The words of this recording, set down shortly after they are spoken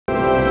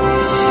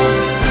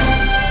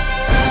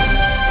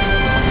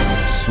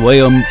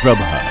Swayam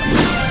Prabha.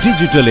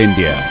 Digital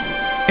India.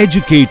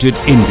 Educated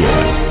India.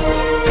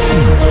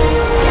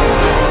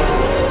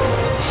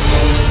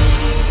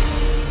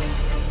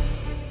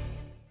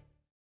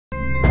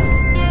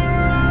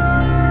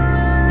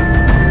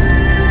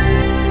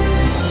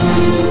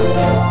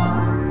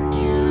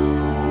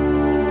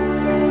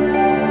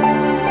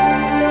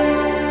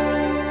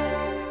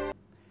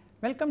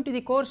 Welcome to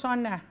the course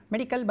on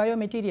medical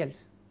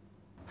biomaterials.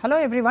 Hello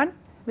everyone,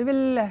 we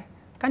will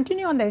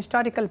continue on the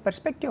historical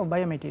perspective of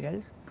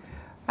biomaterials.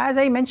 As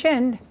I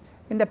mentioned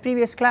in the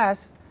previous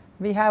class,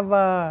 we have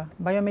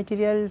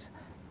biomaterials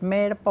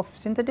made up of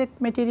synthetic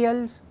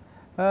materials,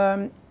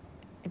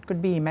 it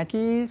could be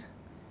metals,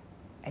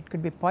 it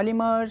could be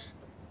polymers,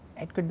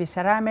 it could be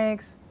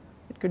ceramics,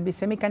 it could be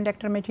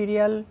semiconductor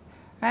material,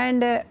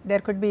 and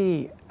there could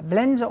be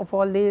blends of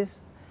all these.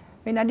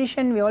 In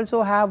addition, we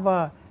also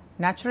have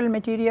natural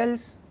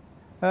materials.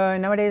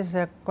 Nowadays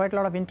quite a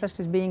lot of interest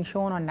is being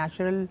shown on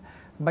natural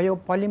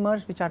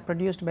biopolymers which are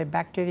produced by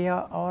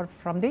bacteria or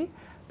from the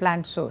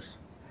plant source.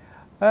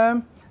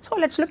 So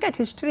let us look at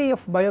history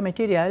of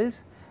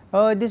biomaterials.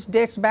 This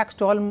dates back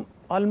to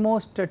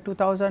almost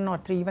 2000 or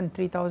even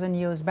 3000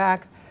 years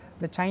back.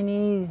 The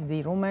Chinese,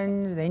 the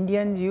Romans, the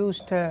Indians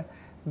used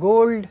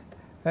gold,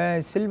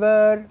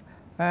 silver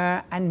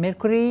and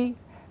mercury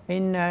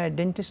in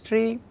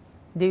dentistry.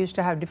 They used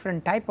to have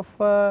different type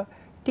of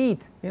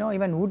teeth,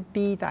 even wood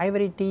teeth,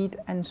 ivory teeth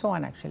and so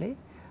on actually,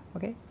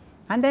 okay.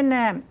 And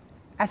then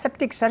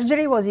aseptic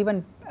surgery was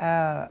even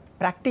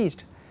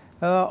practiced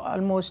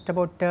almost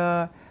about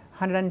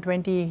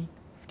 120-50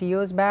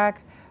 years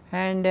back,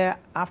 and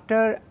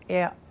after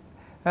a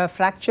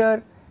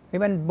fracture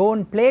even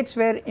bone plates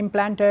were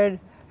implanted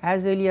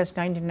as early as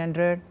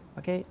 1900,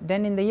 okay.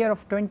 Then in the year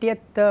of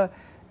 20th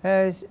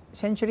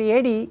century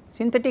AD,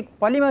 synthetic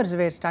polymers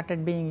were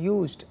started being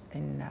used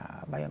in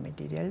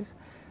biomaterials.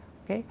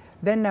 Okay.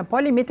 Then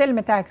polymethyl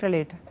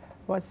methacrylate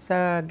was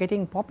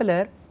getting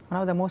popular,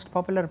 one of the most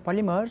popular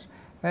polymers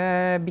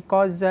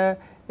because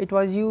it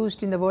was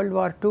used in the World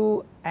War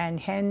II, and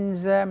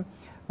hence they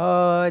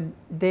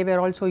were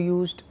also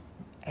used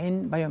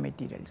in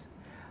biomaterials.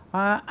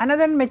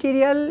 Another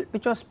material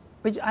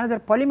another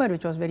polymer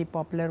which was very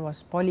popular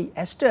was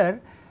polyester,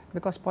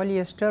 because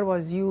polyester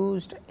was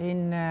used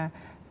in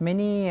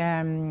many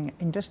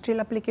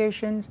industrial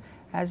applications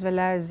as well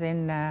as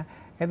in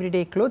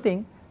everyday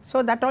clothing.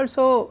 So that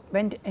also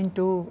went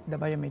into the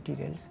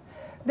biomaterials.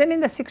 Then in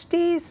the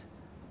 60s,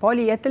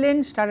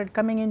 polyethylene started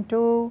coming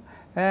into,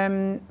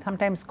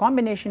 sometimes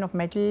combination of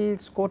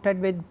metals coated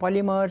with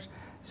polymers,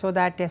 so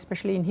that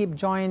especially in hip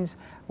joints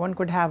one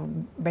could have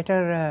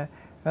better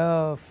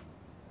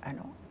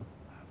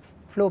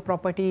flow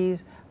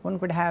properties, one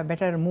could have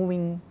better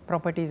moving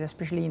properties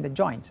especially in the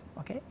joints,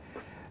 okay.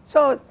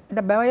 So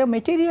the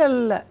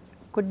biomaterial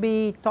could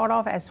be thought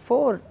of as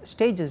 4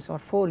 stages or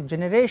 4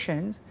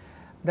 generations.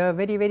 The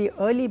very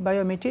early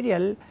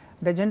biomaterial,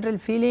 the general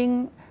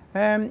feeling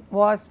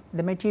was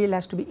the material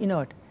has to be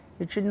inert,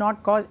 it should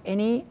not cause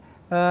any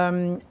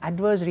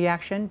adverse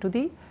reaction to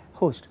the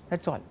host, that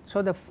is all.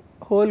 So the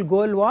whole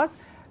goal was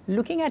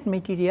looking at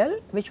material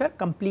which were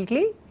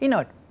completely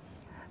inert.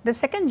 The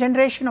second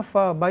generation of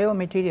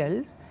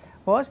biomaterials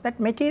was that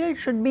material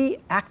should be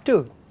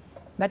active,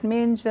 that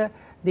means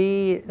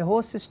the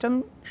host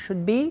system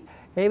should be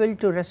able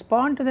to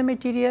respond to the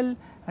material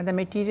and the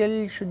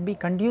material should be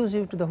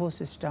conducive to the host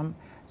system.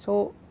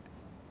 So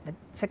the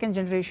second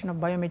generation of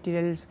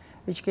biomaterials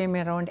which came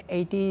around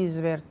 80s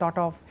were thought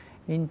of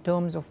in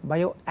terms of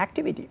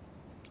bioactivity.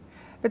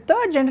 The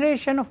third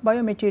generation of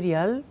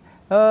biomaterial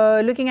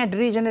looking at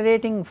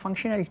regenerating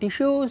functional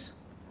tissues,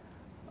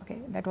 okay,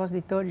 that was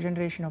the third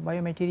generation of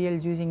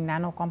biomaterials using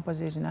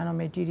nanocomposites,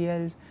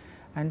 nanomaterials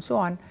and so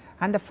on.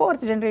 And the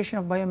fourth generation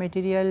of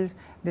biomaterials,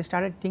 they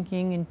started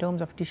thinking in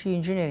terms of tissue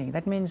engineering,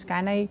 that means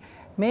can I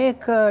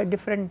make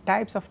different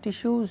types of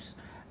tissues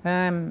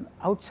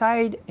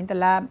outside in the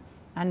lab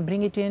and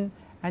bring it in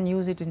and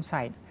use it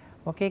inside,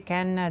 okay.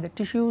 Can the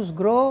tissues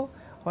grow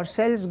or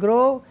cells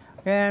grow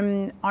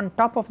on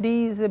top of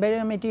these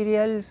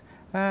biomaterials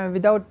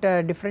without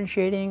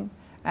differentiating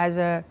as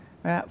a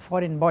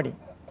foreign body.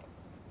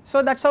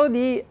 So that is how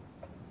the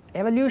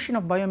evolution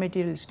of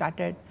biomaterials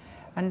started,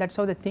 and that is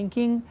how the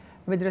thinking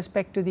with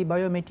respect to the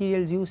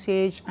biomaterials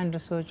usage and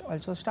research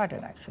also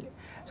started actually.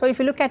 So if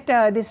you look at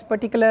this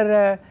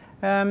particular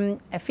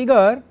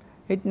figure,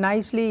 it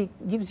nicely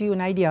gives you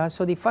an idea.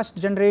 So the first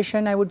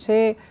generation I would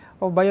say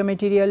of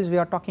biomaterials, we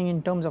are talking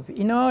in terms of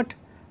inert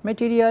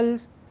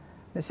materials.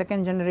 The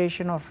second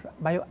generation of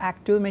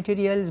bioactive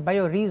materials,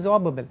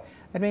 bioresorbable,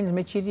 that means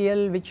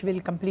material which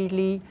will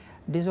completely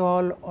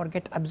dissolve or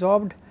get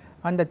absorbed,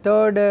 and the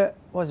third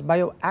was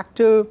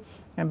bioactive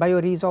and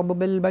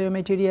bioresorbable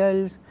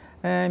biomaterials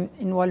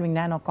involving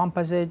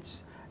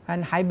nanocomposites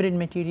and hybrid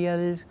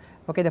materials,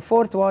 okay. The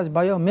fourth was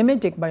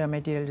biomimetic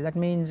biomaterials, that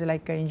means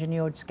like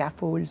engineered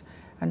scaffolds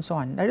and so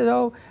on. That is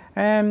how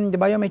the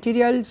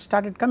biomaterials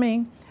started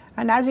coming,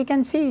 and as you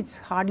can see it is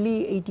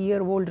hardly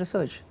 80-year-old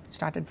research. It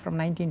started from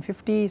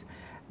 1950s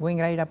going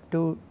right up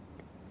to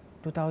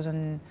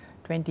 2000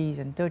 20s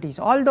and 30s.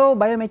 Although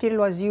biomaterial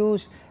was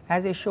used,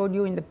 as I showed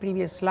you in the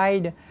previous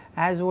slide,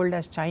 as old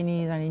as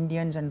Chinese and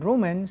Indians and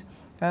Romans,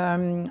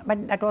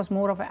 but that was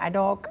more of ad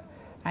hoc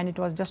and it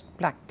was just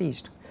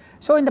practiced.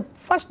 So, in the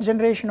first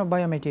generation of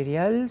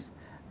biomaterials,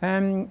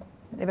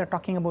 they were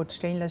talking about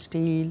stainless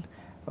steel,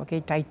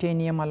 okay,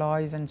 titanium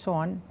alloys and so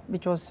on,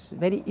 which was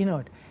very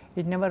inert.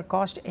 It never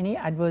caused any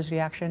adverse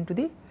reaction to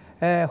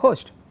the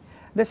host.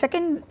 The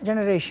second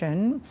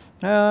generation,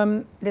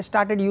 they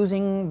started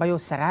using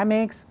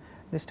bioceramics,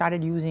 they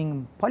started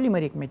using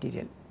polymeric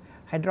material,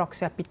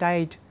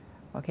 hydroxyapatite,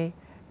 okay,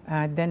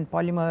 then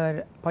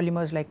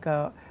polymers like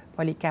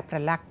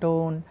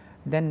polycaprolactone,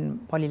 then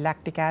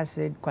polylactic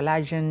acid,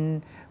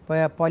 collagen,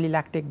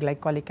 polylactic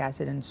glycolic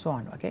acid and so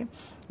on. Okay.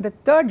 The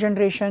third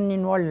generation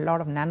involved a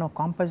lot of nano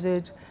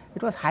composites.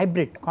 It was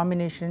hybrid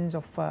combinations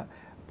of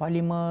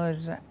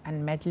polymers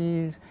and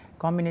metals,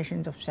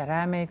 combinations of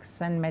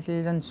ceramics and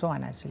metals and so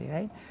on actually,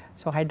 right.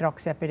 So,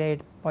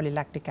 hydroxyapatite,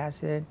 polylactic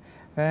acid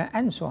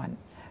and so on.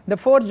 The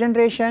fourth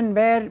generation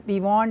where we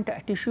want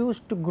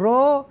tissues to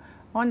grow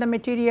on the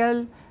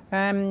material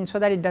so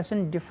that it does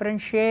not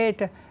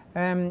differentiate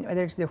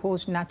whether it is the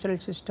host natural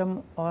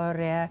system or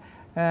a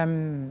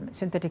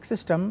synthetic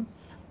system.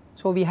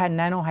 So, we had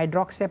nano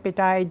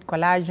hydroxyapatite,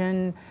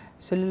 collagen,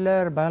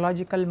 cellular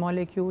biological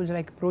molecules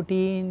like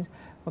proteins,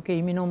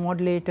 okay,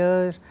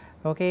 immunomodulators,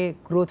 okay,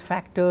 growth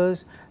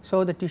factors.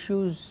 So, the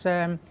tissues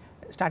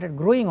started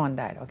growing on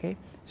that. Okay.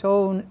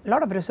 So, a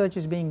lot of research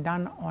is being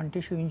done on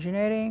tissue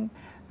engineering,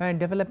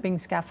 developing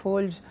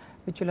scaffolds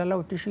which will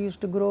allow tissues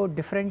to grow,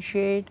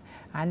 differentiate,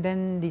 and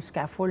then the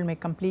scaffold may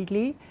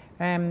completely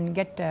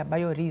get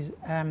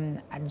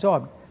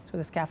absorbed. So,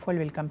 the scaffold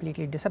will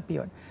completely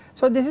disappear.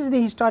 So, this is the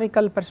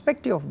historical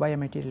perspective of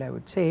biomaterial, I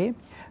would say,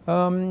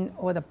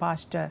 over the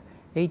past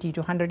 80 to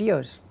 100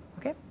 years.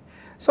 Okay.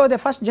 So, the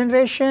first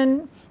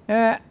generation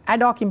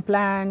ad hoc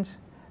implants.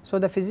 So,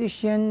 the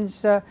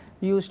physicians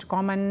used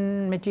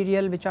common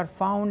material which are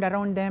found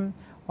around them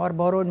or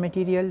borrowed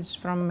materials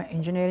from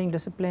engineering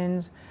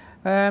disciplines.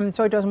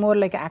 So, it was more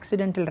like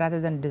accidental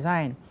rather than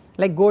design,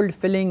 like gold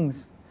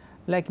fillings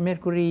like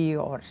mercury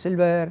or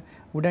silver,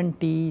 wooden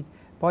teeth,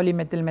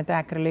 polymethyl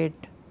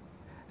methacrylate.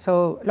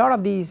 So, a lot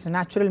of these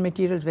natural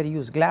materials were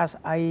used, glass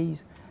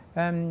eyes,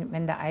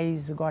 when the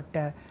eyes got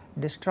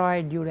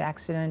destroyed due to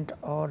accident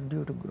or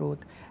due to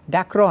growth.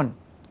 Dacron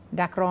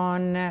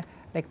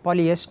like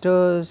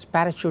polyesters,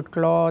 parachute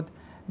cloth,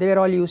 they were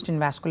all used in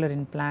vascular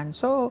implants.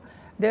 So,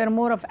 they are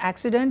more of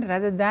accident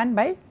rather than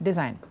by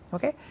design.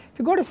 Okay. If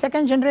you go to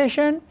second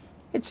generation,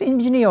 it is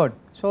engineered.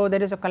 So,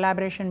 there is a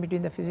collaboration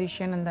between the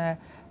physician and the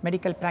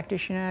medical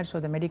practitioner. So,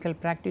 the medical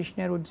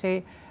practitioner would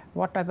say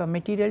what type of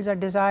materials are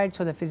desired.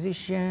 So, the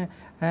physician,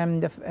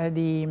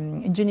 the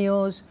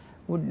engineers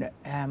would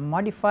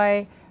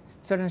modify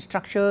certain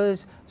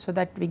structures so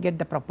that we get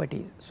the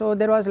properties. So,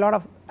 there was a lot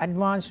of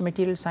advanced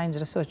material science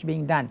research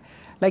being done,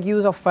 like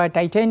use of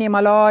titanium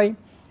alloy,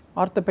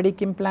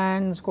 orthopedic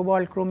implants,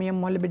 cobalt, chromium,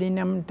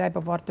 molybdenum type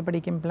of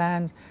orthopedic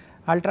implants,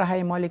 ultra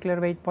high molecular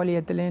weight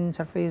polyethylene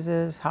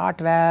surfaces, heart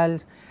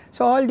valves.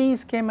 So, all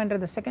these came under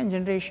the second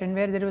generation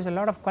where there was a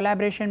lot of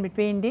collaboration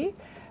between the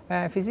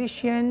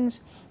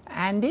physicians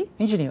and the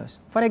engineers.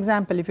 For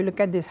example, if you look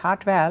at this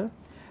heart valve,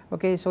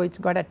 okay, so it has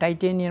got a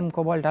titanium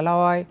cobalt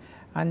alloy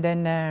and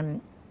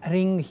then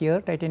ring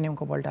here, titanium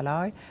cobalt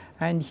alloy,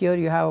 and here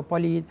you have a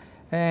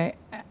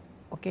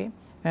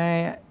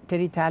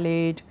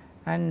terephthalate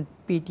and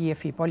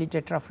PTFE,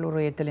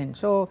 polytetrafluoroethylene.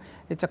 So,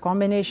 it is a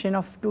combination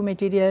of two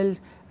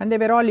materials and they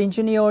were all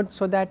engineered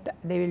so that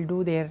they will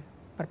do their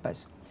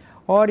purpose.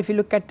 Or if you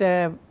look at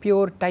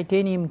pure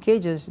titanium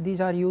cages,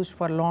 these are used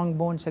for long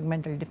bone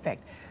segmental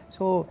defect.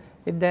 So,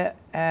 if the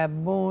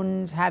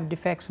bones have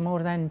defects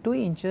more than 2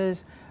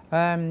 inches,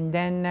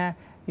 then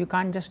you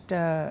can't just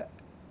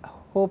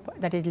hope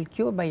that it will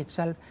cure by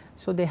itself.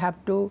 So, they have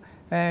to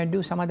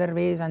do some other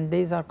ways, and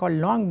these are called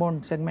long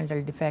bone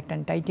segmental defect,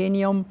 and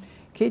titanium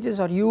cages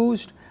are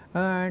used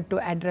to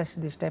address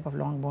this type of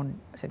long bone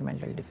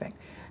segmental defect.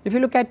 If you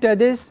look at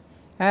this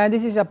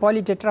is a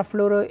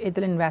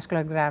polytetrafluoroethylene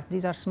vascular graft.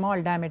 These are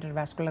small diameter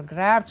vascular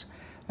grafts.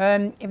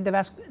 If the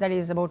that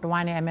is about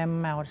 1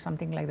 mm or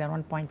something like that,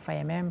 1.5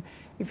 mm.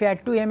 If you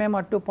had 2 mm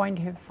or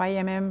 2.5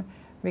 mm,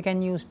 we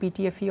can use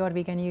PTFE or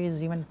we can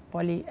use even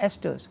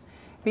polyesters.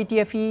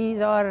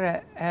 PTFEs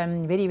are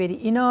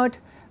very inert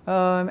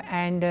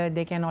and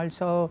they can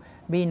also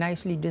be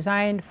nicely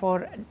designed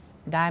for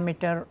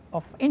diameter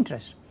of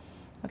interest.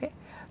 Okay.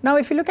 Now,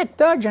 if you look at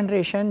third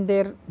generation, they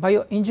are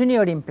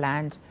bioengineered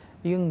implants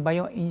using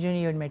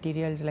bioengineered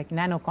materials like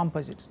nano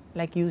composites,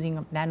 like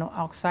using nano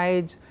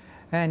oxides,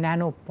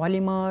 nano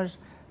polymers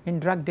in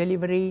drug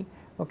delivery.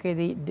 Okay,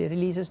 they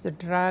releases the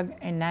drug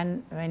and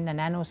in the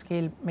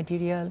nanoscale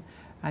material,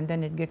 and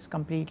then it gets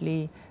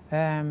completely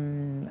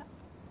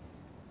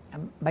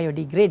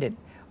biodegraded.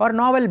 Or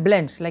novel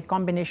blends like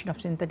combination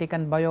of synthetic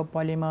and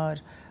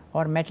biopolymers,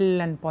 or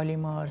metal and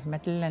polymers,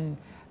 metal and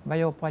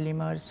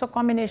biopolymers. So,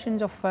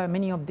 combinations of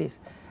many of these.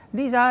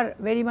 These are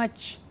very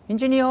much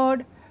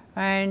engineered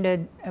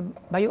and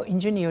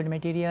bioengineered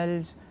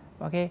materials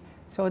Okay.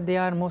 So, they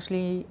are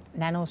mostly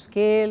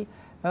nanoscale,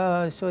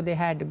 so they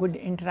had good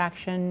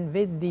interaction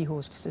with the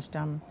host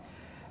system.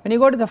 When you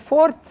go to the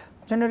fourth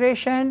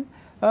generation,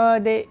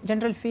 the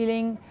general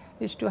feeling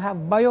is to have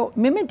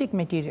biomimetic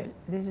material.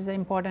 This is an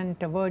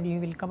important word you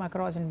will come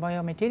across in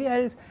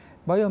biomaterials.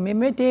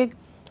 Biomimetic,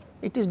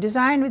 it is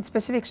designed with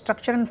specific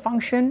structure and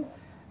function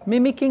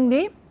mimicking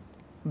the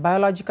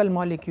biological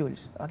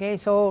molecules. Okay.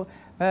 So,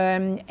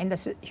 in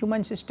the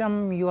human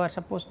system you are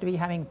supposed to be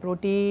having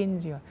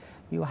proteins,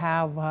 you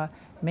have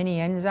many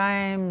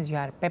enzymes, you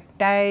have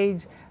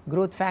peptides,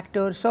 growth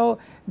factors. So,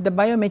 the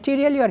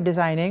biomaterial you are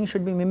designing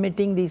should be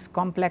mimicking these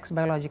complex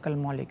biological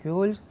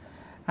molecules,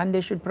 and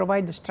they should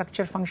provide the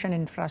structure function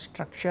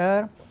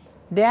infrastructure.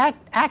 They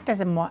act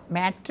as a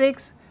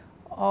matrix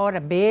or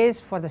a base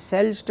for the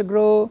cells to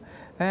grow.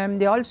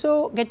 They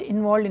also get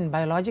involved in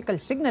biological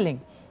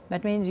signaling.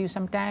 That means you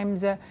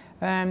sometimes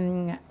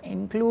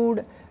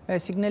include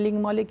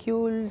signaling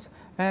molecules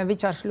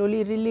which are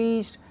slowly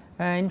released,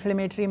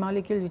 inflammatory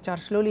molecules which are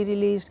slowly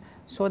released,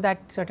 so that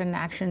certain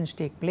actions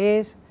take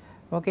place.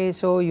 Okay.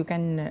 So, you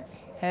can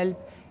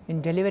help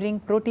in delivering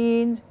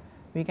proteins,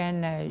 we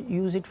can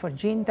use it for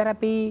gene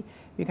therapy,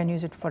 you can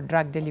use it for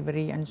drug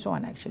delivery and so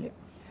on actually.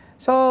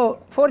 So,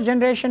 4th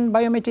generation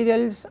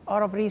biomaterials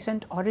are of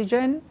recent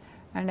origin,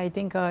 and I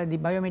think the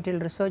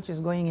biomaterial research is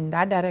going in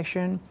that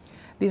direction.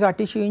 These are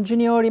tissue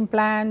engineered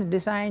implants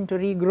designed to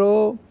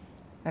regrow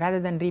rather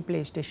than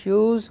replace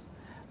tissues.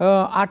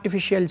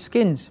 Artificial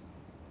skins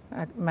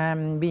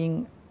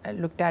being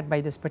looked at by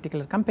this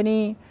particular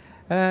company,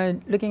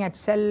 looking at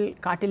cell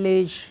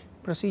cartilage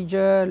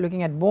procedure,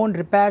 looking at bone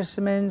repair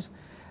cements,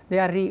 they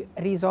are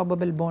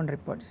resorbable bone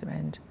repair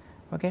cement.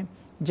 Okay.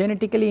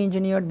 Genetically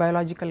engineered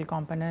biological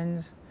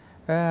components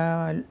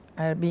are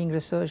being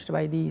researched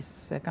by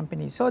these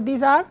companies. So,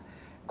 these are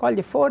called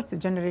the 4th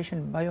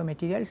generation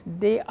biomaterials.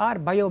 They are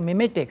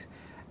biomimetics,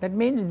 that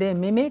means they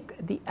mimic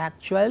the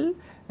actual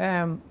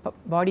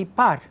body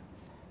part,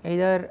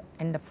 either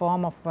in the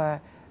form of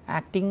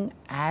acting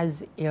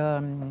as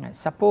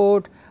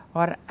support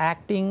or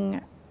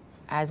acting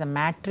as a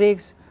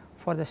matrix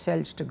for the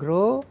cells to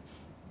grow,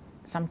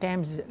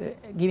 sometimes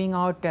giving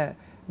out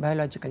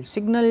biological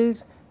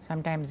signals,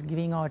 sometimes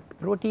giving out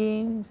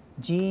proteins,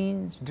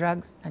 genes,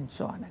 drugs and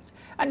so on.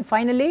 And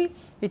finally,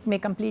 it may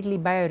completely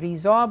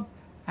bioresorb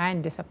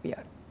and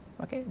disappear.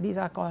 Okay. These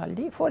are called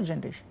the 4th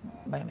generation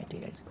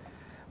biomaterials.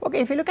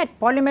 Okay. If you look at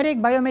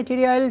polymeric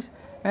biomaterials,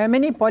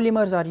 many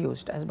polymers are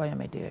used as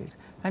biomaterials,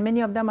 and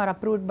many of them are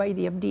approved by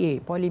the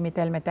FDA: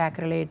 polymethyl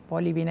methacrylate,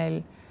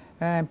 polyvinyl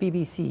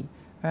PVC,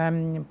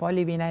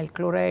 polyvinyl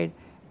chloride,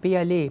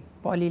 PLA,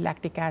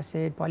 polylactic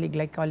acid,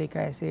 polyglycolic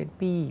acid,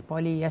 PE,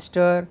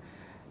 polyester,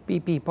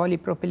 PP,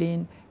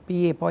 polypropylene,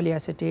 PA,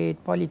 polyacetate,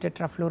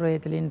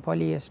 polytetrafluoroethylene,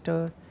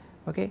 polyester,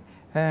 okay,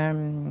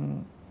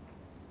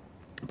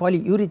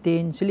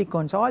 polyurethane,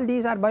 silicones. All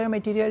these are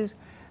biomaterials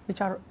which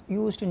are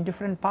used in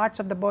different parts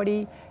of the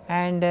body,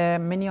 and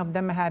many of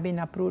them have been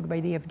approved by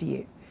the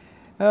FDA.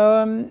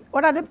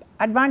 What are the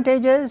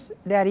advantages?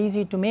 They are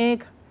easy to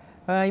make,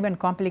 even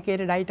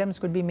complicated items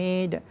could be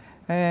made.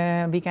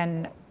 We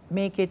can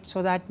make it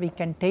so that we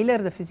can tailor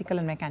the physical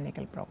and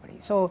mechanical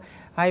properties. So,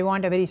 I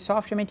want a very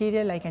soft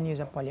material, I can use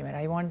a polymer.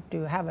 I want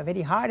to have a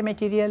very hard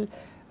material,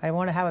 I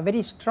want to have a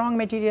very strong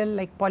material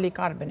like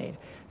polycarbonate.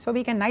 So,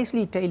 we can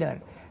nicely tailor.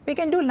 We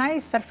can do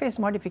nice surface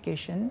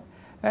modification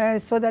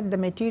so that the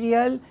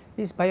material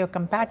is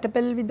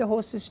biocompatible with the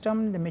host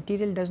system, the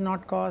material does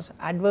not cause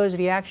adverse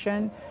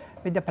reaction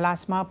with the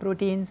plasma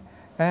proteins.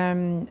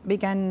 We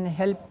can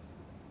help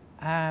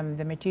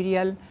the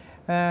material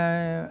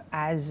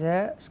as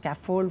a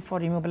scaffold for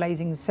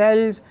immobilizing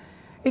cells.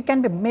 It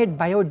can be made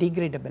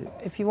biodegradable.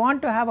 If you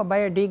want to have a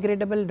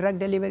biodegradable drug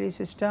delivery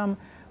system,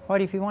 or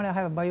if you want to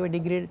have a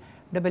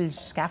biodegradable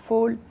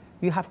scaffold,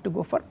 you have to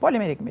go for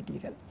polymeric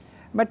material.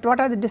 But what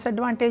are the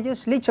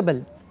disadvantages?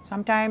 Leachable.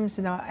 Sometimes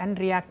the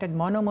unreacted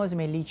monomers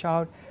may leach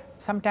out.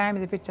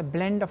 Sometimes if it is a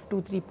blend of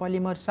 2-3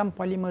 polymers, some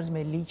polymers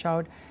may leach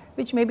out,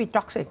 which may be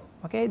toxic.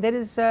 Okay. There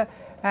is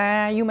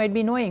you might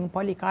be knowing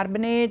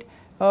polycarbonate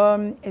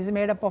is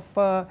made up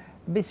of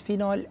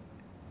bisphenol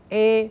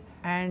A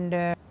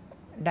and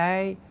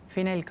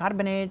diphenyl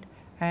carbonate,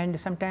 and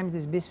sometimes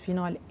this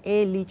bisphenol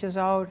A leaches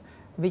out,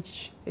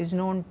 which is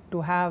known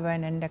to have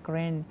an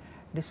endocrine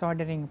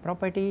disordering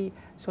property.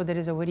 So, there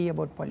is a worry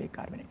about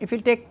polycarbonate. If you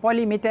take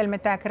polymethyl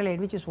methacrylate,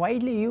 which is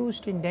widely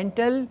used in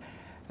dental,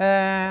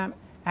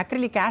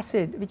 acrylic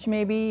acid, which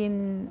may be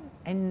in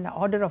the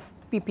order of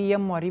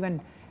ppm or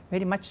even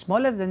very much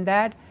smaller than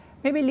that,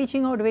 may be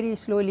leaching out very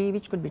slowly,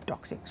 which could be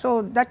toxic.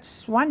 So, that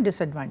is one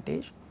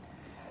disadvantage.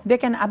 They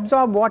can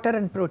absorb water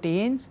and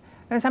proteins,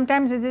 and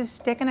sometimes it is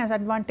taken as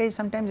advantage,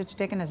 sometimes it is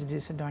taken as a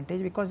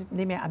disadvantage, because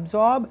they may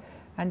absorb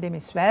and they may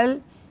swell,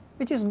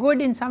 which is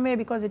good in some way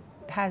because it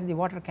has the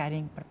water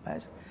carrying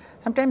purpose.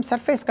 Sometimes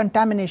surface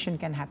contamination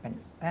can happen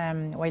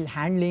while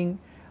handling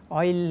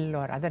oil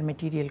or other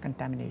material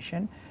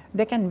contamination.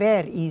 They can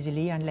wear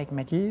easily, unlike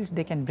metals,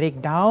 they can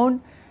break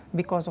down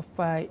because of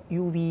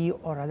UV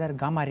or other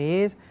gamma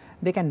rays.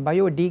 They can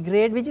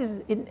biodegrade, which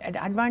is an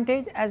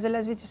advantage as well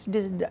as which is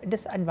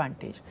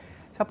disadvantage.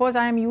 Suppose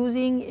I am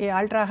using a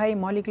ultra high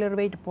molecular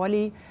weight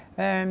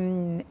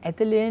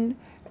polyethylene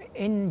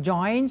in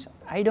joints,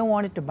 I do not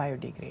want it to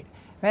biodegrade,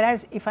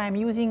 whereas if I am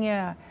using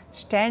a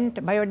stent,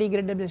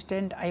 biodegradable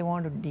stent, I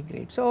want to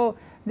degrade. So,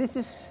 this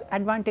is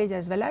advantage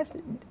as well as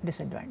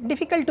disadvantage.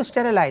 Difficult to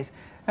sterilize.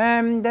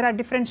 There are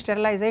different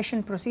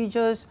sterilization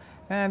procedures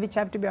which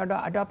have to be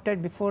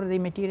adopted before the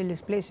material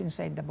is placed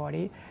inside the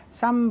body.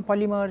 Some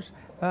polymers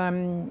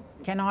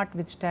cannot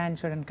withstand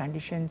certain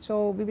conditions.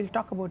 So, we will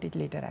talk about it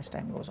later as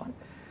time goes on.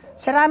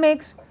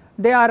 Ceramics,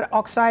 they are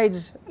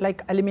oxides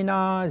like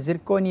alumina,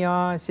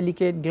 zirconia,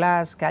 silicate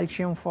glass,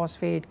 calcium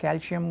phosphate,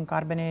 calcium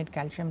carbonate,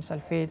 calcium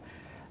sulphate,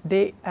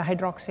 they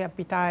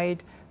hydroxyapatite.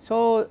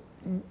 So,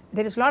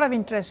 there is a lot of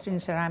interest in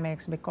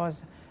ceramics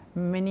because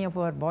many of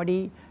our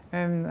body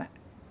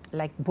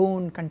like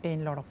bone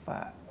contain a lot of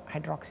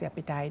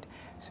hydroxyapatite.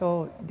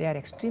 So, they are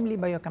extremely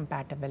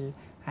biocompatible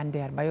and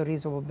they are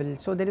bioresorbable.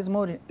 So, there is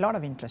a lot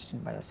of interest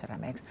in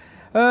bioceramics.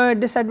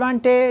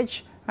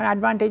 Disadvantage and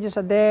advantages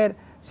are there.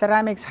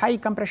 Ceramics high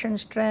compression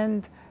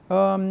strength,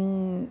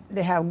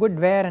 they have good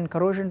wear and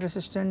corrosion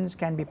resistance,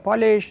 can be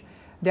polished,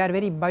 they are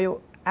very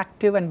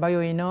bioactive and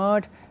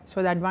bioinert.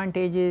 So, the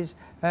advantage is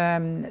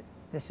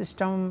the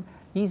system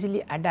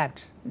easily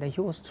adapts, the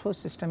host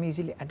system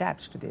easily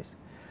adapts to this.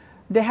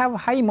 They have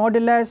high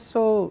modulus,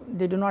 so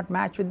they do not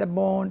match with the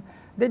bone,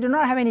 they do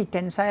not have any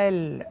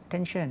tensile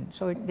tension,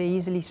 so they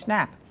easily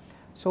snap.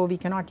 So, we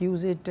cannot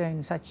use it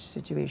in such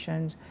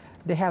situations.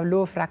 They have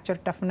low fracture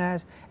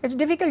toughness, it is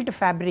difficult to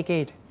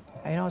fabricate,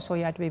 so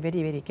you have to be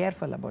very, very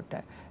careful about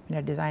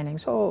designing.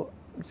 So,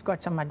 it has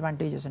got some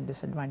advantages and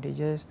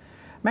disadvantages.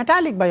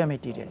 Metallic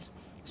biomaterials,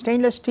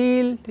 stainless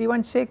steel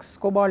 316,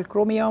 cobalt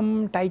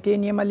chromium,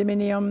 titanium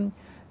aluminum,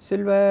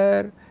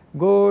 silver,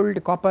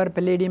 gold, copper,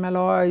 palladium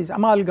alloys,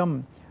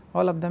 amalgam,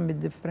 all of them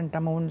with different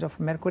amounts of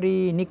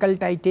mercury, nickel,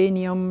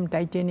 titanium.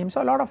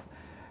 So, a lot of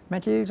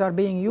metals are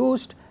being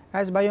used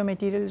as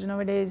biomaterials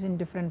nowadays in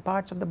different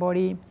parts of the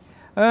body.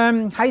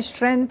 High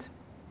strength,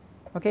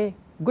 okay,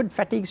 good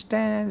fatigue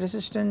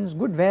resistance,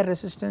 good wear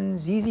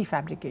resistance, easy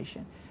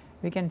fabrication.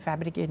 We can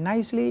fabricate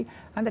nicely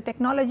and the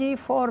technology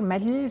for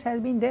metals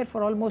has been there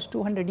for almost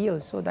 200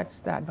 years. So, that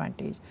is the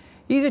advantage.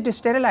 Easy to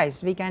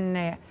sterilize, we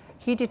can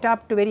heat it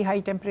up to very high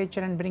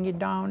temperature and bring it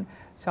down.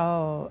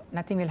 So,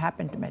 nothing will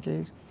happen to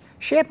metals.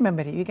 Shape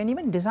memory, we can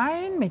even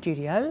design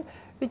material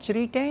which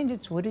retains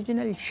its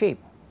original shape,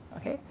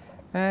 okay.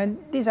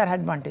 These are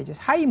advantages.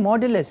 High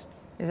modulus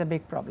is a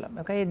big problem,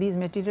 okay. These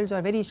materials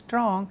are very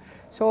strong.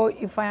 So,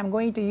 if I am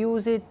going to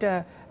use it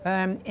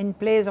in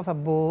place of a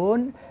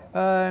bone,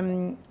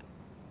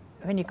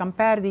 when you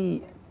compare the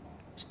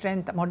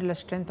strength, modulus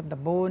strength of the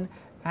bone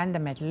and the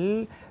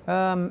metal,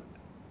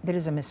 there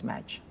is a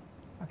mismatch,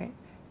 okay.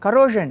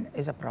 Corrosion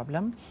is a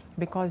problem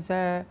because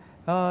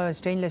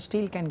stainless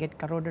steel can get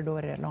corroded over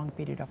a long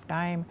period of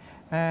time,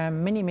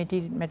 many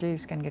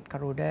metals can get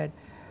corroded.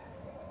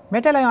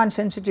 Metal ion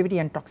sensitivity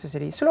and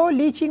toxicity, slow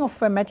leaching of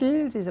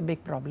metals is a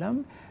big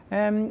problem,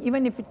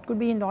 even if it could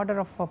be in the order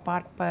of a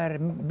part per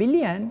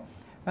billion,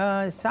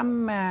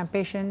 some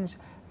patients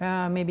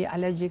may be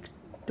allergic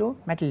to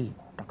metal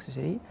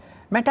toxicity.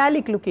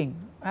 Metallic looking,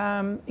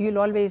 you will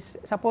always,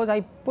 suppose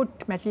I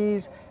put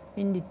metals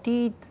in the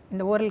teeth, in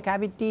the oral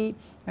cavity,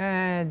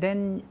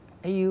 then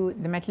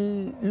the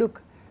metal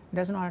look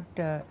does not,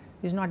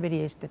 is not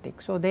very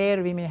aesthetic. So,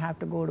 there we may have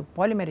to go to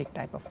polymeric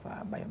type of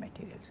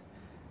biomaterials.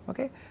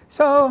 Okay.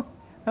 So,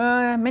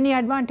 many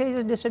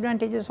advantages,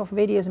 disadvantages of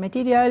various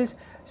materials.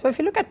 So, if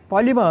you look at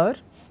polymer,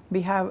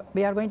 we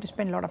are going to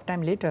spend a lot of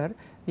time later.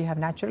 We have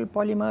natural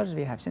polymers,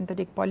 we have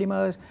synthetic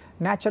polymers.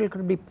 Natural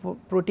could be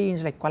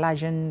proteins like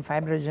collagen,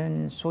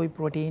 fibrogen, soy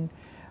protein,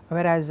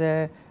 whereas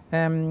you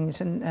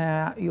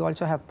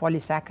also have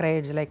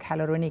polysaccharides like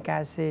hyaluronic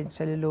acid,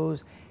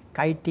 cellulose,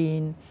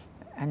 chitin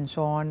and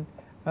so on,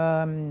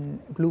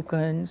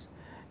 glucans.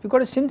 If you go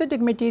to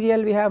synthetic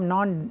material, we have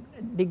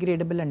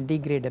non-degradable and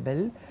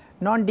degradable.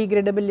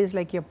 Non-degradable is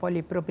like your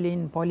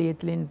polypropylene,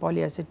 polyethylene,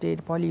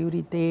 polyacetate,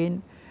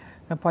 polyurethane,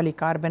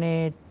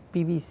 polycarbonate,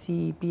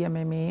 PVC,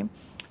 PMMA.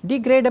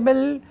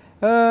 Degradable,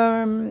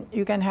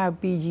 you can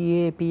have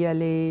PGA,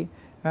 PLA,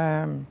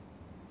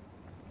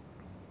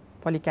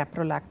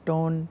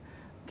 polycaprolactone,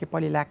 okay,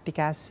 polylactic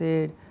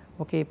acid,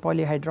 okay,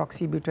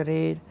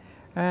 polyhydroxybutyrate,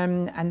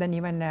 and then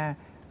even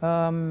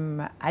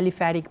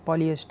alipharic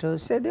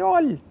polyesters, so they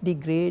all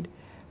degrade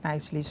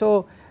nicely.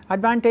 So,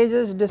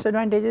 advantages,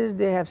 disadvantages,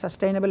 they have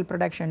sustainable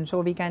production.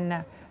 So, we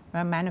can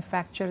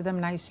manufacture them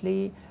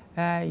nicely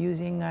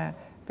using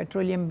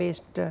petroleum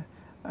based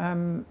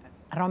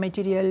raw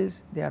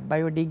materials, they are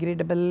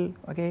biodegradable,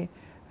 okay,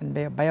 and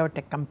they are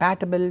biotech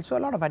compatible. So, a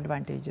lot of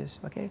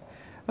advantages. Okay.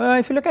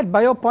 If you look at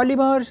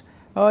biopolymers,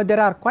 there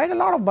are quite a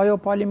lot of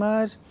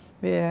biopolymers,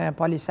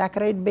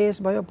 polysaccharide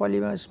based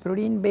biopolymers,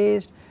 protein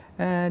based,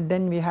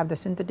 then we have the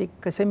synthetic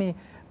semi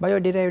bio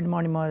derived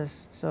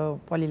monomers.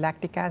 So,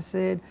 polylactic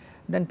acid,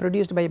 then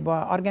produced by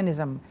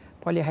organism,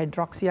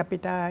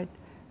 polyhydroxyapatite,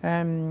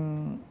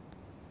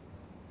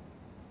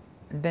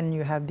 then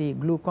you have the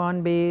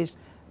glucon based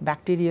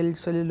bacterial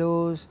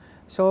cellulose.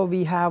 So,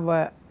 we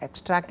have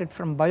extracted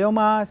from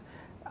biomass,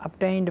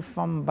 obtained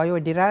from bio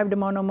derived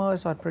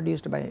monomers or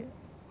produced by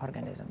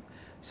organism.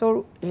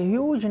 So, a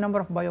huge number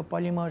of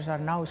biopolymers are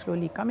now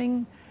slowly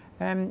coming.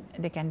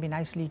 They can be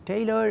nicely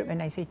tailored.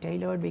 When I say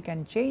tailored, we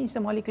can change the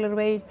molecular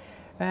weight.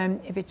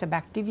 If it is a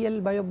bacterial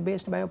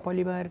based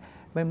biopolymer,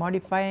 by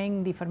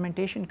modifying the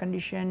fermentation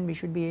condition, we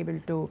should be able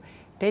to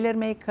tailor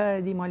make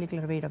the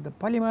molecular weight of the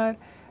polymer.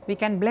 We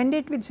can blend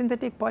it with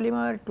synthetic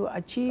polymer to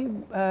achieve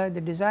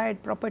the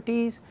desired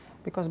properties,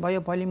 because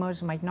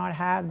biopolymers might not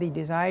have the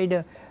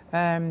desired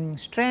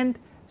strength.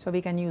 So,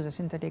 we can use a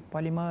synthetic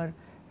polymer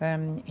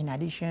in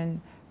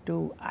addition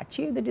to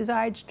achieve the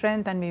desired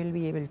strength, and we will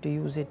be able to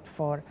use it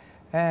for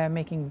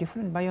making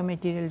different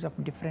biomaterials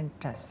of different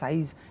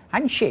size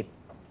and shape.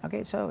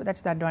 Okay. So, that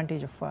is the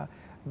advantage of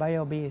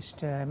bio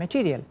based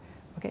material.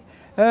 Okay.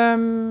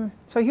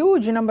 So,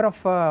 huge number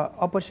of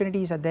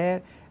opportunities are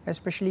there,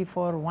 especially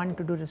for one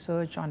to do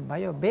research on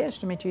bio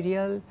based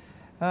material,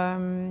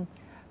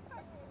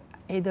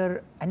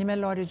 either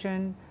animal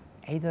origin,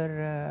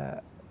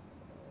 either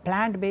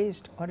plant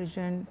based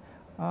origin,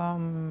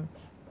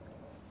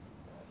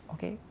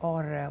 okay,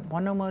 or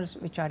monomers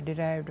which are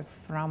derived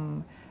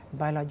from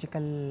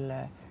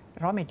biological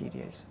raw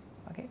materials.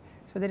 Okay.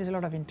 So, there is a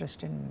lot of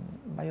interest in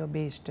bio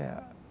based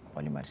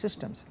polymer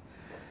systems.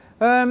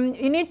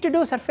 You need to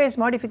do surface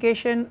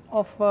modification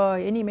of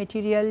any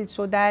material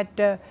so that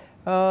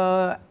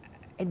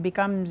it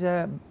becomes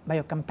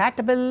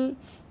biocompatible,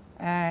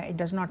 it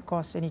does not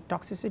cause any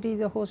toxicity to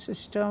the host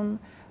system.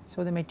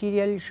 So, the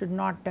material should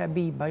not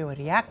be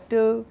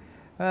bioreactive,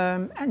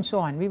 and so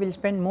on. We will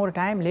spend more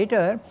time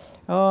later.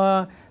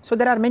 So,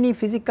 there are many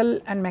physical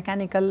and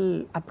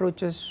mechanical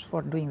approaches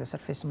for doing the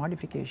surface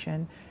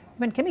modification.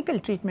 Even chemical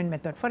treatment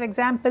method, for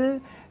example,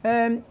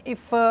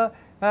 if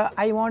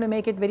I want to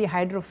make it very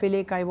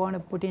hydrophilic, I want to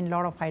put in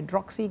lot of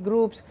hydroxy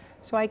groups.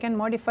 So, I can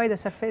modify the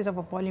surface of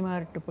a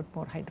polymer to put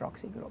more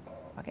hydroxy group.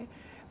 Okay.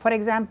 For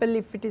example,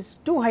 if it is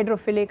too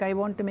hydrophilic, I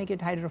want to make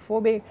it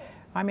hydrophobic,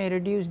 I may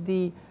reduce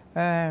the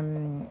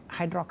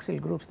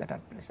hydroxyl groups that are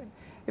present.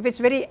 If it is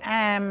very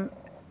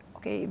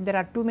okay, if there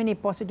are too many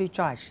positive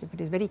charge, if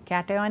it is very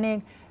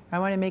cationic, I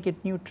want to make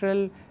it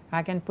neutral,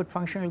 I can put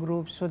functional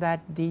groups so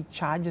that the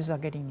charges are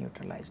getting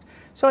neutralized.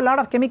 So, a lot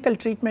of chemical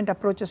treatment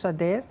approaches are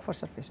there for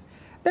surface.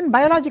 Then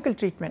biological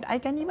treatment, I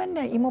can even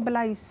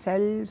immobilize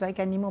cells, I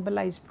can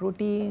immobilize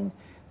proteins,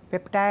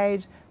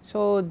 peptides.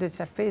 So, the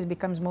surface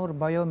becomes more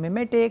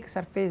biomimetic,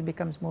 surface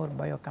becomes more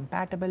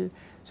biocompatible.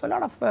 So, a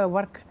lot of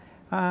work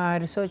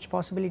research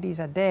possibilities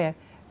are there,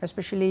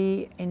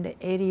 especially in the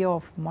area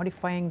of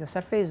modifying the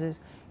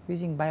surfaces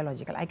using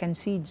biological. I can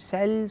seed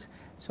cells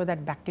so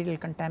that bacterial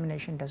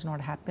contamination does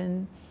not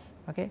happen.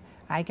 Okay.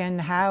 I can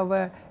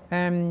have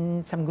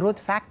some growth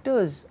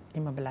factors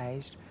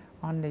immobilized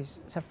on the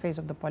surface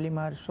of the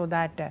polymer, so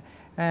that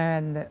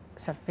the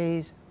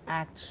surface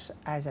acts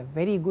as a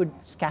very good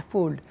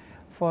scaffold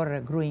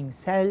for growing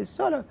cells.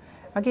 So,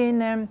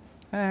 again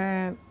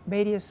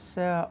various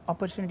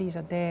opportunities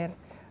are there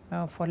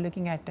for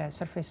looking at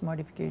surface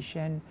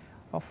modification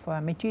of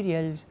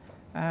materials,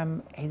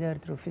 either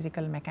through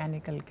physical,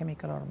 mechanical,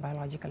 chemical or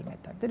biological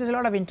method. There is a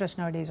lot of interest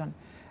nowadays on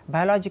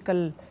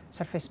biological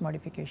surface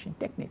modification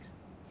techniques.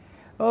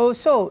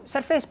 So,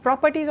 surface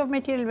properties of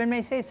material, when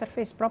I say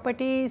surface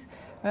properties,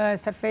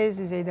 surface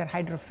is either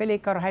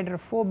hydrophilic or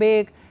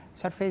hydrophobic,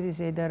 surface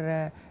is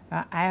either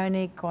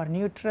ionic or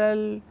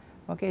neutral.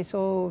 Okay.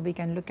 So, we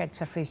can look at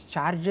surface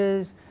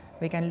charges,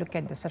 we can look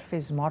at the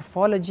surface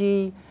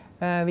morphology,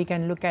 we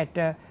can look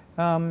at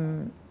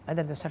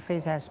whether the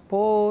surface has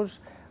pores,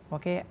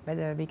 okay,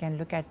 whether we can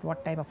look at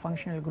what type of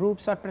functional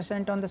groups are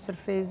present on the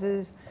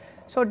surfaces.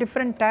 So,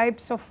 different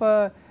types of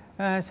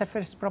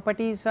surface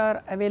properties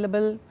are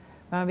available.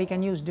 We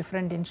can use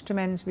different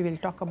instruments. We will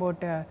talk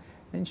about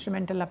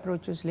instrumental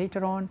approaches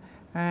later on,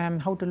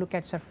 how to look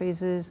at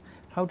surfaces,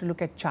 how to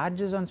look at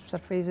charges on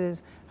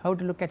surfaces, how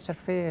to look at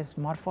surface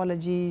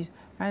morphologies,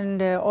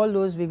 and all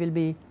those we will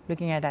be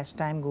looking at as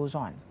time goes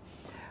on.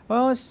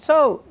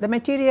 So, the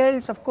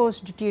materials of course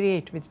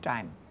deteriorate with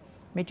time.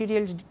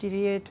 Materials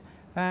deteriorate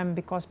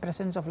because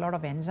presence of lot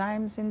of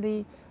enzymes in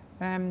the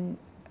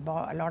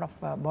a lot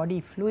of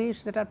body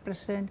fluids that are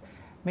present.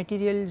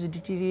 Materials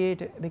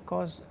deteriorate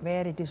because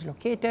where it is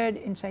located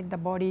inside the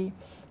body,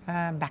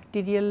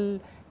 bacterial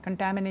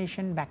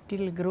contamination,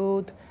 bacterial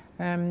growth,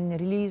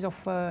 release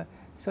of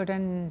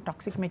certain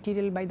toxic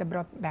material by the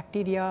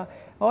bacteria,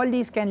 all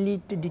these can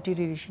lead to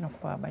deterioration of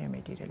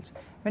biomaterials.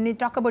 When we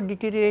talk about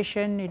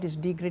deterioration, it is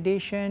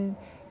degradation,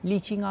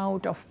 leaching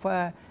out of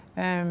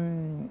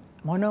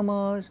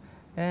monomers,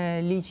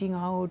 leaching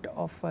out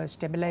of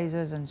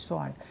stabilizers and so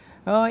on.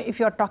 If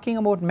you are talking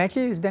about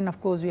metals, then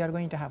of course we are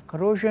going to have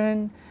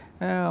corrosion,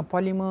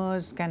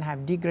 polymers can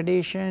have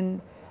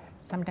degradation,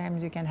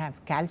 sometimes you can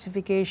have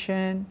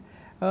calcification,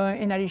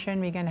 in addition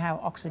we can have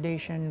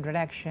oxidation,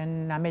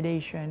 reduction,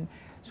 amidation.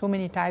 so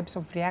many types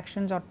of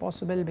reactions are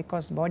possible,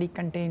 because body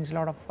contains a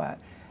lot of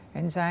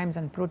enzymes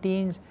and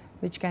proteins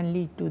which can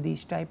lead to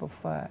these type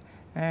of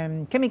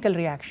chemical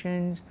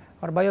reactions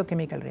or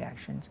biochemical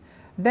reactions.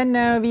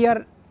 Then we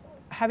are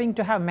having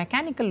to have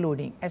mechanical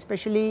loading,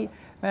 especially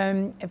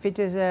if it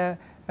is a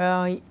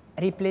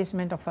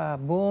replacement of a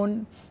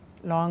bone,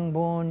 long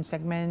bone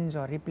segments,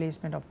 or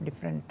replacement of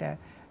different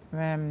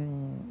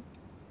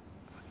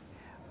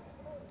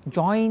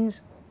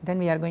joints. Then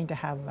we are going to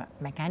have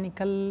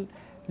mechanical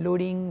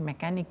loading,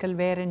 mechanical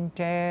wear and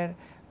tear,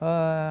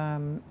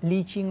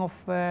 leaching of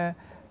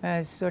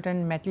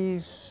certain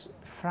metals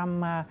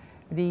from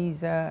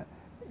these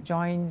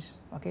joints.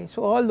 Okay.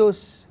 So, all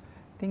those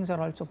things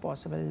are also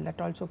possible, that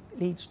also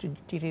leads to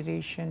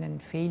deterioration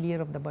and failure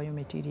of the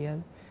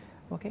biomaterial.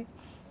 Okay.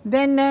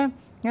 Then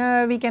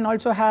we can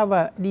also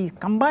have these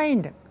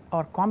combined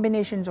or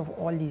combinations of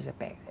all these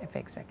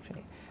effects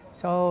actually.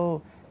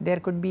 So, there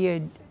could be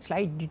a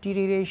slight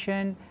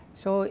deterioration.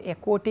 So, a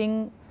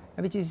coating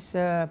which is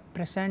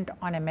present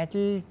on a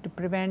metal to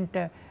prevent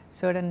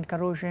certain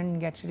corrosion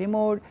gets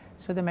removed.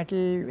 So, the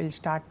metal will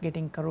start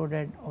getting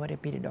corroded over a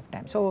period of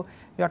time. So,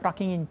 we are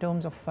talking in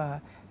terms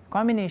of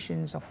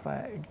combinations of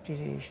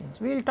deteriorations.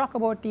 We will talk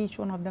about each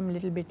one of them a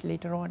little bit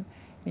later on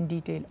in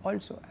detail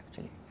also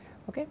actually.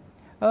 Okay.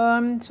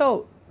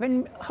 So,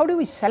 how do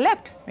we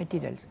select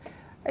materials?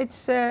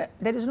 It's there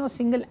is no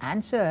single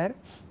answer,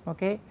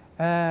 okay,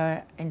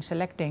 in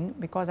selecting,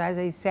 because as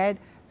I said,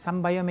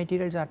 some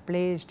biomaterials are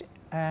placed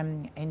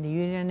in the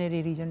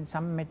urinary region,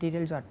 some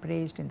materials are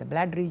placed in the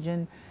blood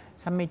region,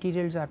 some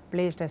materials are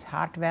placed as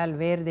heart valve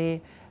where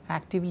they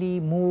actively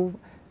move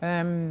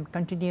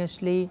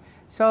continuously.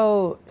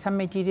 So, some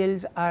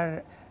materials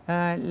are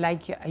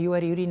like your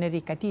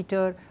urinary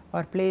catheter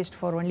are placed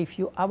for only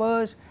few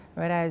hours,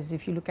 whereas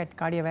if you look at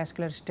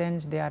cardiovascular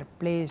stents, they are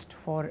placed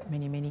for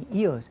many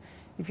years.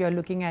 If you are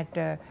looking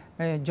at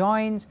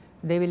joints,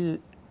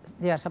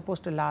 they are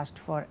supposed to last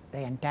for the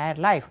entire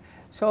life.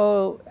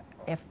 So,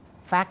 if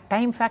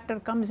time factor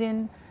comes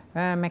in,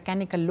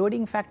 mechanical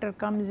loading factor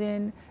comes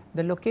in,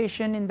 the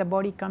location in the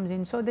body comes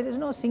in. So, there is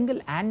no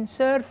single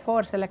answer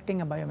for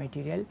selecting a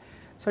biomaterial.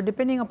 So,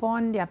 depending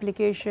upon the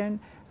application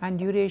and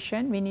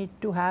duration, we need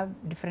to have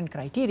different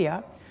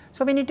criteria.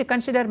 So, we need to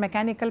consider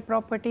mechanical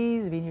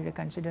properties, we need to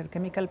consider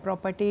chemical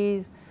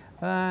properties,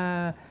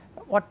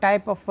 what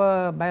type of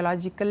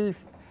biological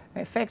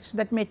effects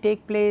that may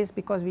take place,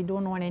 because we do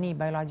not want any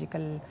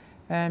biological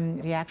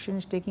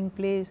reactions taking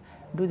place.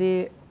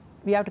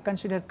 We have to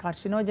consider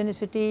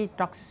carcinogenicity,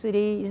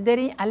 toxicity, is there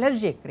any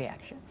allergic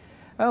reaction.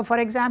 For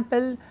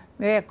example,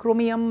 a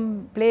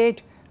chromium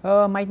plate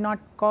might not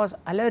cause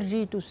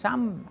allergy to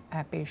some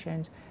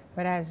patients,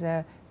 whereas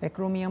a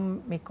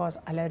chromium may cause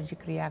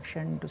allergic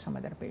reaction to some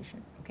other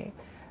patient. Okay.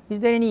 Is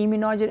there any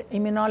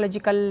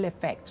immunological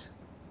effects?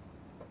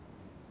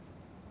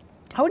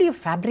 How do you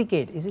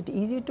fabricate? Is it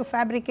easy to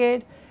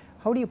fabricate?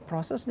 How do you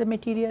process the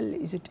material?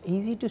 Is it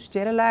easy to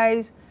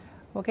sterilize?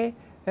 Okay.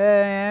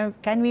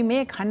 Can we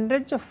make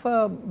hundreds of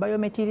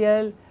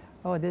biomaterial?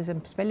 Oh, there is a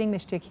spelling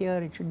mistake here,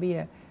 it should be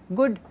a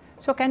good.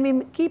 So, can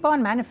we keep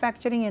on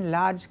manufacturing in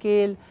large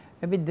scale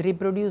with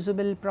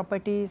reproducible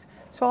properties?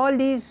 So, all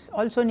these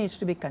also needs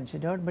to be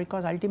considered,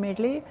 because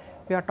ultimately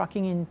we are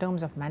talking in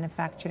terms of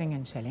manufacturing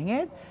and selling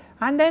it.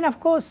 And then of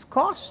course,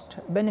 cost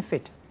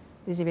benefit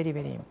is very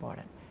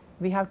important.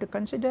 We have to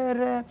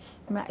consider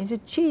is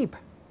it cheap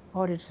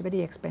or it is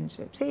very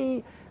expensive.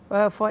 See,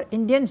 for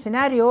Indian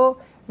scenario,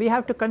 we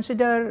have to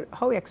consider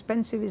how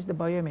expensive is the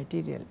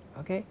biomaterial,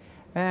 okay.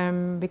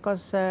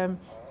 Because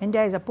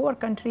India is a poor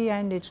country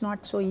and it is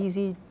not so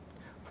easy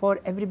for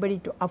everybody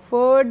to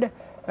afford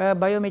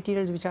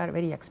biomaterials which are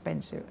very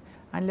expensive,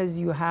 unless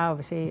you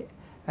have say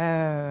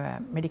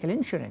medical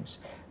insurance.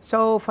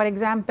 So, for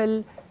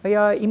example,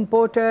 your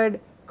imported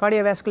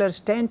cardiovascular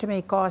stent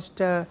may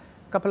cost a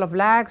couple of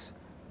lakhs,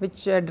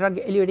 which drug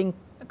eluting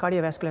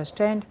cardiovascular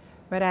stent,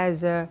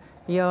 whereas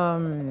your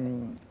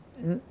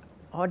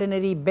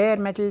ordinary bare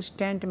metal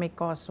stent may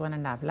cost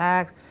 1.5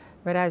 lakhs,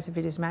 whereas if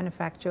it is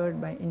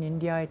manufactured in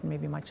India, it may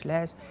be much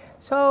less.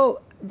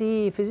 So,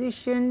 the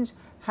physicians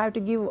have to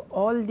give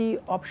all the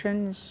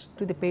options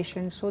to the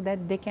patients so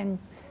that they can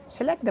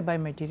select the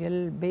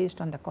biomaterial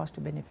based on the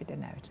cost benefit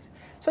analysis.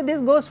 So,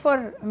 this goes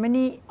for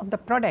many of the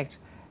products.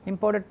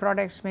 Imported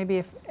products may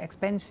be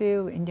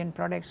expensive, Indian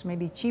products may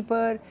be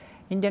cheaper,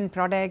 Indian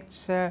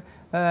products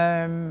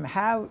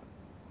have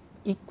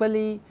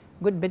equally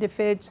good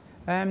benefits,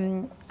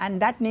 and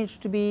that needs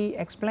to be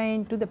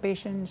explained to the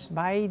patients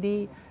by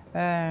the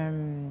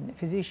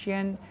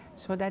physician,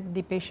 so that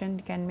the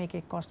patient can make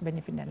a cost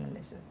benefit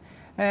analysis.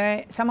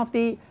 Some of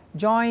the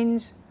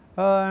joints,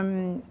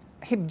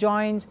 hip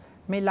joints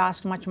may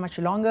last much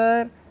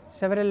longer,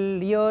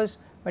 several years,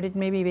 but it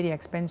may be very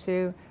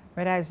expensive,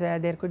 whereas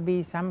there could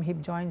be some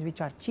hip joints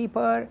which are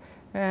cheaper,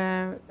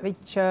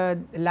 which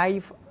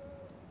life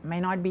may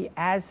not be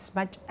as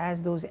much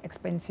as those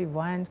expensive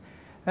ones.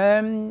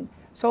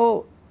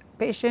 So,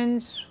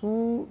 patients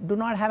who do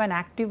not have an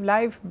active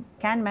life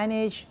can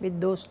manage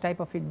with those type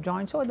of hip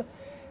joints. So,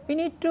 we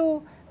need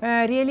to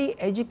really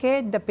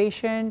educate the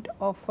patient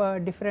of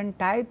different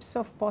types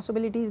of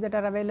possibilities that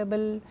are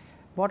available,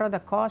 what are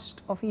the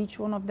cost of each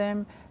one of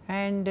them,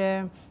 and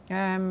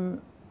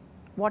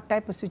what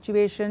type of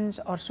situations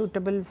are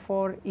suitable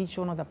for each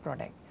one of the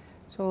product.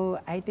 So,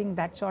 I think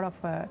that sort of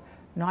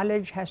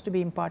knowledge has to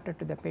be imparted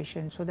to the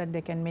patient so that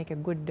they can make a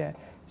good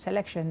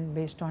selection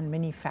based on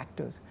many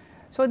factors.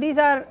 So, these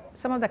are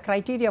some of the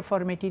criteria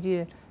for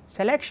material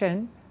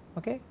selection.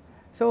 Okay.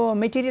 So,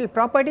 material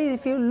properties,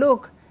 if you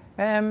look,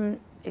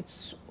 it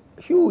is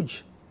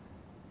huge: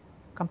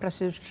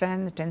 compressive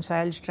strength,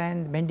 tensile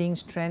strength, bending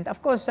strength.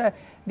 Of course,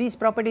 these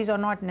properties are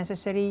not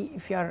necessary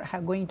if you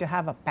are going to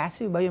have a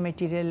passive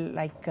biomaterial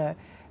like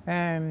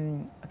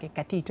okay,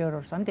 catheter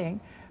or something,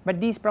 but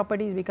these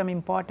properties become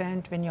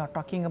important when you are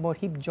talking about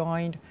hip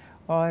joint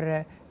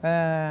or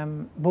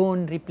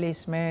bone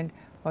replacement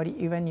or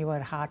even your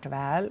heart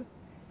valve.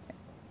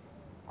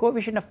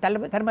 Coefficient of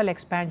thermal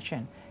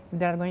expansion, if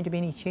there are going to be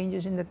any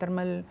changes in the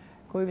thermal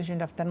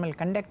coefficient of thermal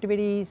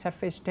conductivity,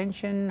 surface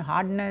tension,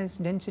 hardness,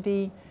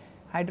 density,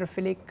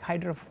 hydrophilic,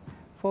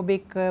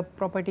 hydrophobic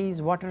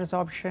properties, water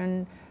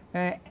absorption,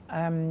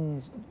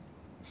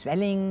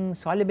 swelling,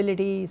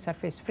 solubility,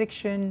 surface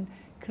friction,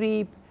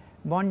 creep,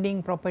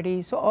 bonding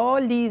properties. So,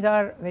 all these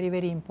are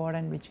very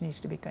important which needs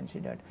to be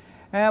considered.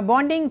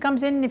 Bonding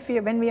comes in if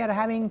when we are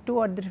having two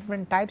or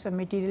different types of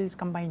materials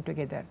combined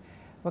together.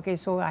 Okay,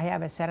 so, I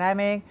have a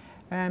ceramic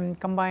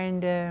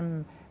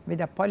combined with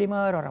a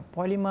polymer or a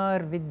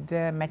polymer with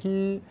the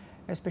metal,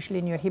 especially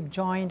in your hip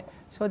joint.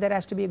 So, there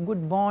has to be a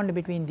good bond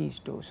between these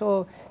two.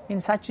 So, in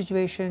such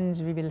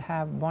situations we will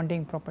have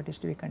bonding properties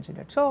to be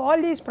considered. So,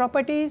 all these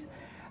properties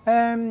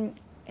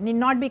need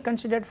not be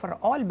considered for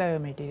all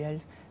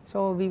biomaterials.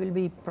 So, we will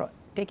be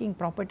taking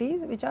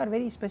properties which are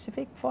very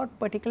specific for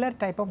particular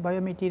type of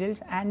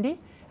biomaterials and the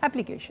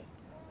application.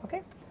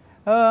 Okay.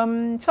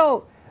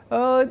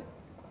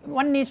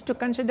 One needs to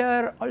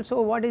consider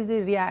also what is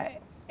the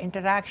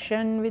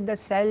interaction with the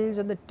cells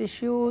or the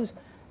tissues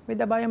with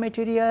the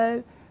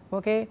biomaterial.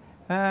 Okay.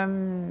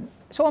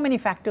 So many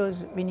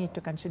factors we need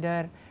to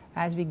consider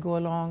as we go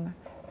along,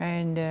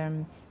 and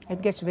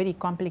it gets very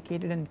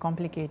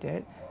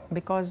complicated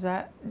because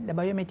the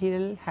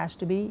biomaterial has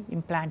to be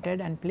implanted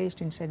and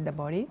placed inside the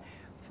body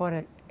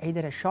for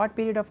either a short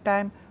period of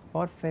time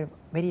or for a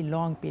very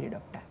long period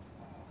of time.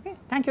 Okay.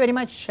 Thank you very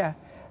much,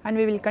 and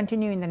we will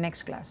continue in the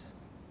next class.